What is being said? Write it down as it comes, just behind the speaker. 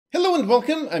Hello and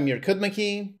welcome, I'm your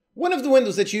CodeMonkey. One of the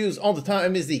windows that you use all the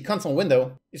time is the console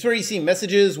window. It's where you see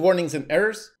messages, warnings, and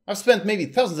errors. I've spent maybe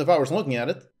thousands of hours looking at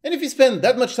it, and if you spend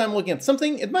that much time looking at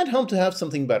something, it might help to have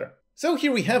something better. So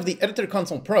here we have the Editor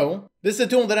Console Pro. This is a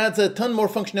tool that adds a ton more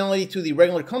functionality to the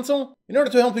regular console in order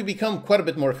to help you become quite a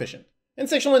bit more efficient. And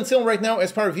it's actually on sale right now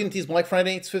as part of Unity's Black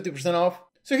Friday, it's 50% off.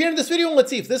 So here in this video, let's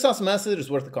see if this awesome asset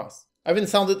is worth the cost. I've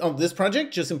installed it on this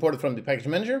project, just imported from the package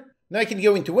manager. Now I can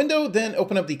go into Window, then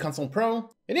open up the Console Pro,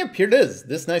 and yep, here it is,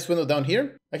 this nice window down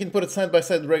here. I can put it side by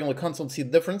side with the regular console to see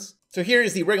the difference. So here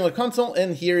is the regular console,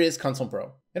 and here is Console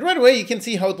Pro. And right away, you can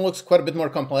see how it looks quite a bit more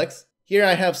complex. Here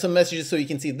I have some messages so you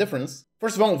can see the difference.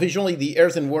 First of all, visually, the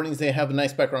errors and warnings, they have a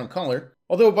nice background color.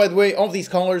 Although, by the way, all of these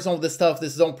colors, all of this stuff,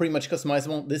 this is all pretty much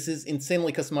customizable. This is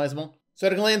insanely customizable. So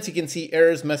at a glance, you can see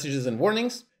errors, messages, and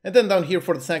warnings. And then down here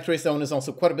for the stack trace, that one is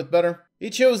also quite a bit better.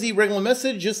 It shows the regular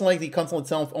message, just like the console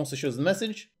itself also shows the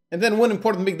message. And then one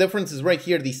important big difference is right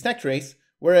here, the stack trace.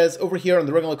 Whereas over here on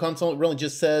the regular console, it really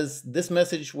just says this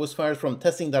message was fired from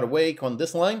testing.awake on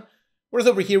this line. Whereas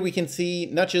over here, we can see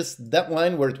not just that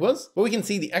line where it was, but we can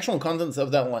see the actual contents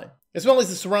of that line, as well as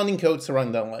the surrounding code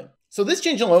surrounding that line. So this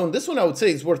change alone, this one I would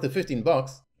say is worth the 15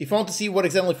 bucks. If I want to see what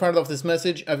exactly fired off this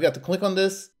message, I've got to click on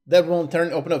this. That will in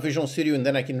turn open up Visual Studio and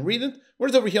then I can read it.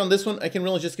 Whereas over here on this one, I can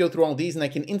really just go through all these and I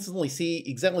can instantly see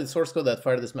exactly the source code that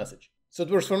fired this message. So it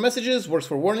works for messages, works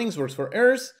for warnings, works for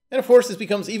errors. And of course, this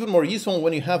becomes even more useful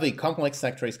when you have a complex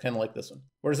stack trace kind of like this one.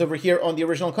 Whereas over here on the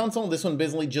original console, this one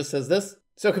basically just says this.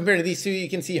 So compared to these two, you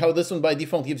can see how this one by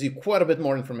default gives you quite a bit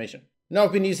more information. Now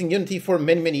I've been using Unity for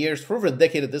many years, for over a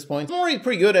decade at this point. I'm already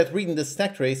pretty good at reading this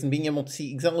stack trace and being able to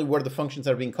see exactly where the functions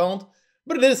are being called.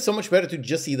 But it is so much better to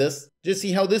just see this. Just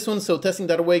see how this one, so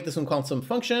testing.awake, this one calls some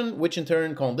function, which in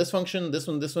turn called this function, this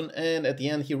one, and at the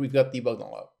end here we've got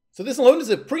debug.log. So this alone is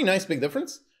a pretty nice big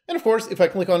difference. And of course, if I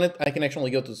click on it, I can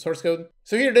actually go to the source code.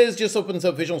 So here it is, just opens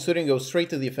up Visual Studio and goes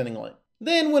straight to the offending line.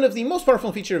 Then one of the most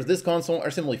powerful features of this console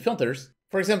are simply filters.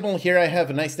 For example, here I have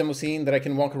a nice demo scene that I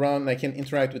can walk around and I can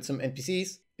interact with some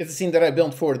NPCs. It's a scene that I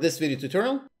built for this video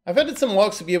tutorial. I've added some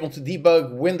logs to be able to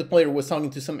debug when the player was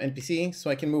talking to some NPC, so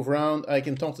I can move around, I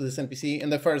can talk to this NPC,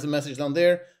 and that fires a message down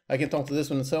there. I can talk to this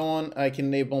one and so on. I can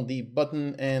enable the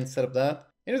button and set up that.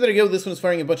 And there we go, this one is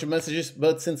firing a bunch of messages,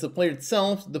 but since the player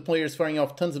itself, the player is firing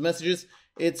off tons of messages,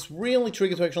 it's really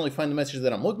tricky to actually find the message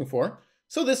that I'm looking for.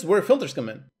 So this is where filters come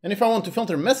in. And if I want to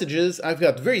filter messages, I've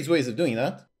got various ways of doing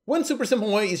that. One super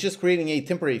simple way is just creating a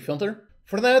temporary filter.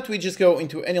 For that, we just go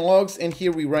into any logs, and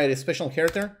here we write a special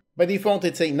character. By default,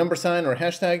 it's a number sign or a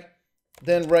hashtag.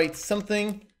 Then write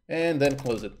something, and then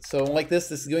close it. So like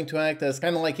this is going to act as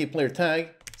kind of like a player tag.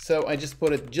 So I just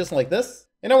put it just like this.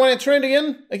 And now when I try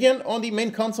it again on the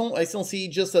main console, I still see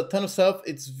just a ton of stuff.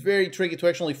 It's very tricky to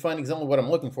actually find exactly what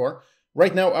I'm looking for.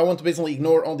 Right now, I want to basically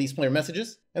ignore all these player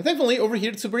messages. And thankfully, over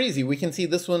here, it's super easy. We can see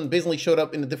this one basically showed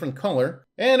up in a different color.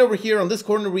 And over here on this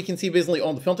corner, we can see basically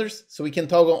all the filters. So we can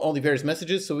toggle all the various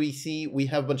messages. So we see we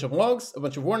have a bunch of logs, a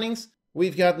bunch of warnings.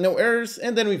 We've got no errors,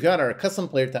 and then we've got our custom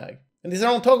player tag. And these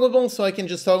are all toggleable, so I can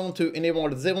just toggle to enable or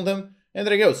disable them. And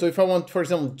there you go. So if I want, for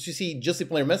example, to see just the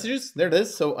player messages, there it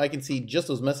is. So I can see just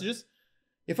those messages.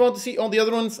 If I want to see all the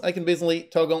other ones, I can basically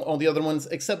toggle all the other ones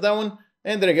except that one.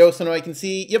 And there you go, so now I can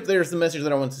see, yep, there's the message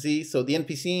that I want to see. So the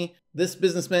NPC, this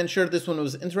businessman, sure, this one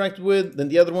was interacted with, then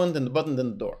the other one, then the button,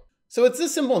 then the door. So it's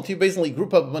this simple to basically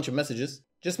group up a bunch of messages.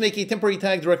 Just make a temporary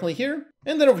tag directly here,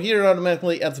 and then over here it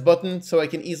automatically adds a button so I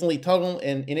can easily toggle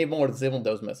and enable or disable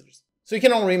those messages. So you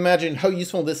can already imagine how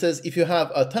useful this is if you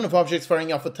have a ton of objects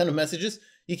firing off a ton of messages.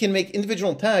 You can make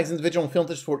individual tags, individual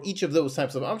filters for each of those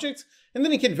types of objects, and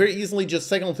then you can very easily just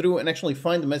cycle through and actually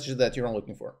find the message that you're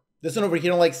looking for. This one over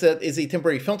here, like I said, is a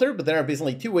temporary filter, but there are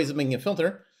basically two ways of making a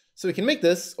filter. So we can make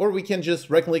this, or we can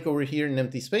just right-click over here in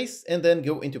empty space and then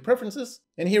go into preferences.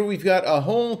 And here we've got a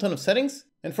whole ton of settings.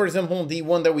 And for example, the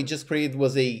one that we just created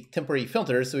was a temporary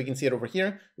filter. So we can see it over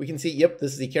here. We can see, yep,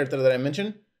 this is the character that I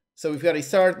mentioned. So we've got a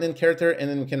start, then character, and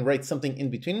then we can write something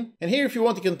in between. And here, if you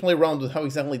want, you can play around with how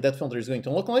exactly that filter is going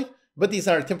to look like. But these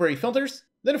are temporary filters.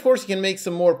 Then of course, you can make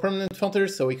some more permanent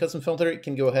filters. So a custom filter, you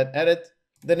can go ahead, add it.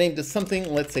 Then name this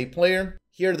something, let's say player.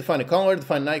 Here, define a color,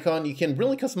 define an icon. You can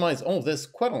really customize all of this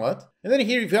quite a lot. And then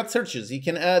here you've got searches. You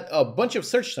can add a bunch of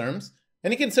search terms,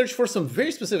 and you can search for some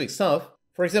very specific stuff.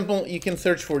 For example, you can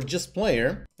search for just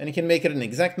player, and you can make it an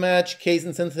exact match, case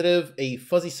insensitive, a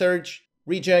fuzzy search,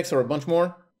 regex, or a bunch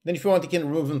more. Then if you want, you can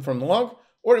remove them from the log.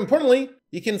 Or importantly,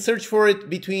 you can search for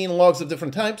it between logs of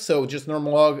different types, so just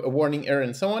normal log, a warning, error,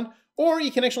 and so on. Or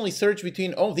you can actually search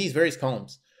between all of these various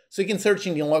columns. So you can search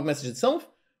in the log message itself,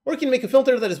 or you can make a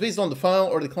filter that is based on the file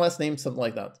or the class name, something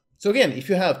like that. So again, if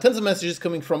you have tons of messages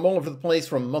coming from all over the place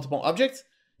from multiple objects,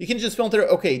 you can just filter,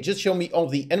 okay, just show me all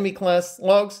of the enemy class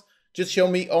logs, just show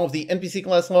me all of the NPC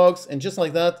class logs, and just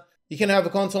like that, you can have a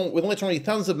console with literally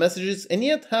thousands of messages and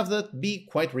yet have that be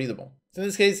quite readable. So in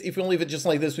this case, if we leave it just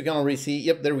like this, we can already see,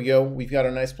 yep, there we go, we've got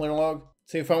a nice player log.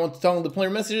 So if I want to toggle the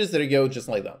player messages, there you go, just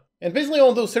like that. And basically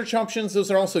all those search options, those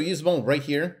are also usable right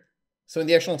here. So in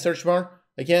the actual search bar,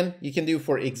 again, you can do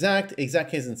for exact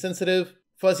case insensitive,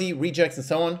 fuzzy, rejects, and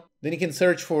so on. Then you can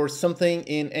search for something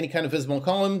in any kind of visible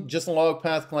column, just a log,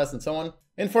 path, class, and so on.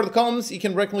 And for the columns, you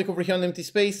can right-click over here on empty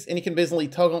space, and you can basically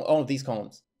toggle all of these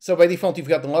columns. So by default, you've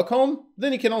got the log column.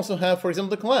 Then you can also have, for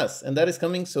example, the class, and that is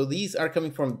coming. So these are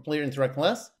coming from the player interact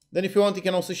class. Then if you want, you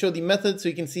can also show the method so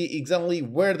you can see exactly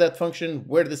where that function,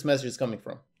 where this message is coming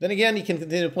from. Then again, you can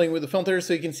continue playing with the filter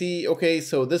so you can see, okay,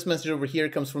 so this message over here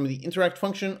comes from the interact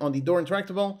function on the door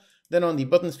interactable, then on the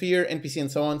button sphere, NPC,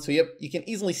 and so on. So yep, you can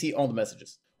easily see all the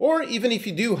messages. Or even if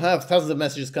you do have thousands of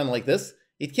messages kind of like this,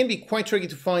 it can be quite tricky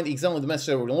to find exactly the message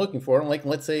that we're looking for. Like,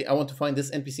 let's say I want to find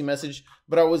this NPC message,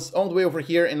 but I was all the way over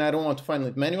here and I don't want to find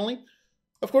it manually.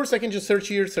 Of course, I can just search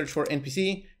here, search for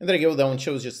NPC, and there you go, that one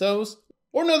shows just those.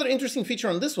 Or another interesting feature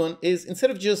on this one is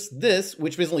instead of just this,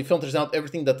 which basically filters out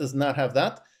everything that does not have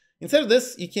that, instead of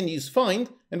this, you can use find,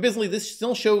 and basically this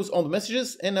still shows all the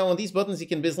messages, and now on these buttons, you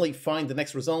can basically find the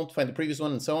next result, find the previous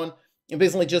one, and so on, and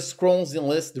basically just scrolls the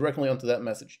list directly onto that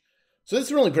message. So this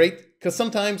is really great, because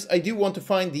sometimes I do want to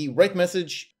find the right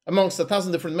message amongst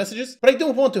 1,000 different messages, but I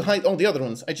don't want to hide all the other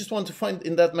ones. I just want to find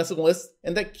in that message list,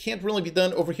 and that can't really be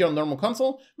done over here on normal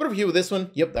console, but over here with this one,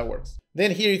 yep, that works.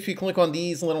 Then here, if you click on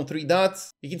these little three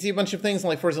dots, you can see a bunch of things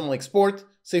like, for example, export.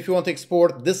 So if you want to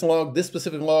export this log, this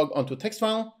specific log onto a text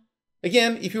file,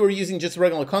 again, if you were using just a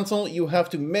regular console, you have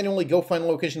to manually go find the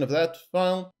location of that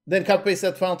file, then copy paste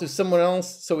that file to someone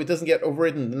else so it doesn't get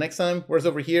overwritten the next time. Whereas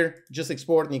over here, just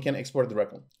export and you can export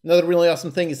directly. Another really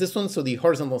awesome thing is this one, so the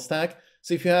horizontal stack.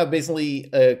 So if you have basically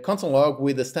a console log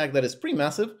with a stack that is pretty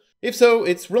massive, if so,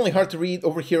 it's really hard to read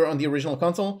over here on the original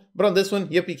console, but on this one,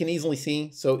 yep, you can easily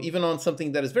see. So even on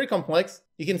something that is very complex,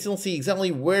 you can still see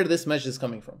exactly where this message is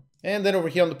coming from. And then over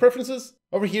here on the preferences,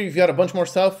 over here you've got a bunch more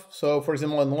stuff. So for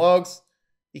example, on the logs,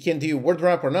 you can do word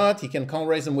wrap or not. You can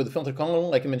colorize them with the filter color,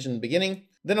 like I mentioned in the beginning.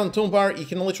 Then on the toolbar, you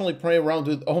can literally play around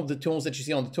with all of the tools that you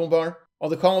see on the toolbar. All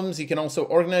the columns, you can also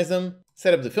organize them,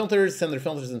 set up the filters, send their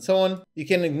filters, and so on. You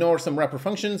can ignore some wrapper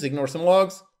functions, ignore some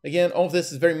logs. Again, all of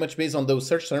this is very much based on those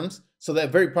search terms. So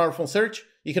that very powerful search,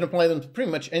 you can apply them to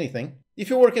pretty much anything. If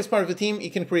you work as part of a team,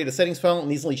 you can create a settings file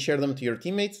and easily share them to your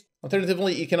teammates.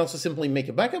 Alternatively, you can also simply make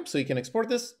a backup so you can export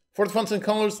this. For the fonts and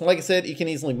colors, like I said, you can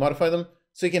easily modify them.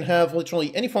 So you can have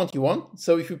literally any font you want.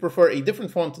 So if you prefer a different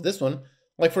font to this one,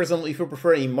 like for example, if you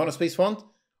prefer a monospace font,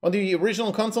 on the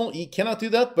original console, you cannot do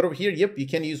that, but over here, yep, you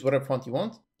can use whatever font you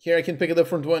want. Here I can pick a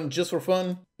different one just for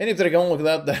fun. And if there you go, look at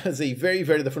that, that is a very,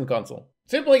 very different console.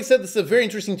 So like I said, this is a very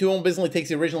interesting tool. Basically takes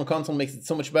the original console, makes it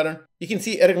so much better. You can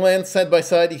see at a glance, side by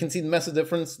side, you can see the massive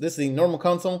difference. This is the normal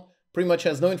console, pretty much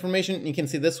has no information. You can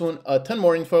see this one, a ton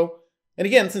more info. And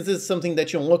again, since this is something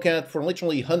that you'll look at for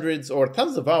literally hundreds or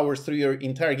thousands of hours through your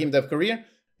entire game dev career,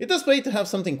 it does pay to have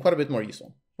something quite a bit more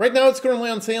useful. Right now, it's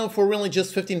currently on sale for really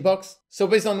just 15 bucks. So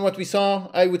based on what we saw,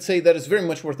 I would say that is very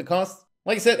much worth the cost.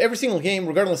 Like I said, every single game,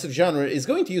 regardless of genre, is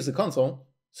going to use the console.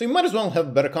 So you might as well have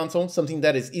a better console, something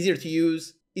that is easier to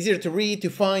use, easier to read,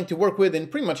 to find, to work with in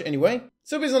pretty much any way.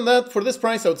 So based on that, for this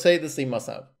price, I would say this is a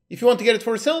must-have. If you want to get it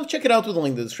for yourself, check it out with the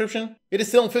link in the description. It is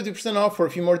still 50% off for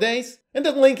a few more days. And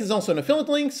that link is also an affiliate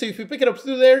link, so if you pick it up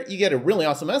through there, you get a really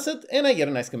awesome asset, and I get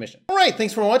a nice commission. Alright,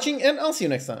 thanks for watching, and I'll see you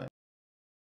next time.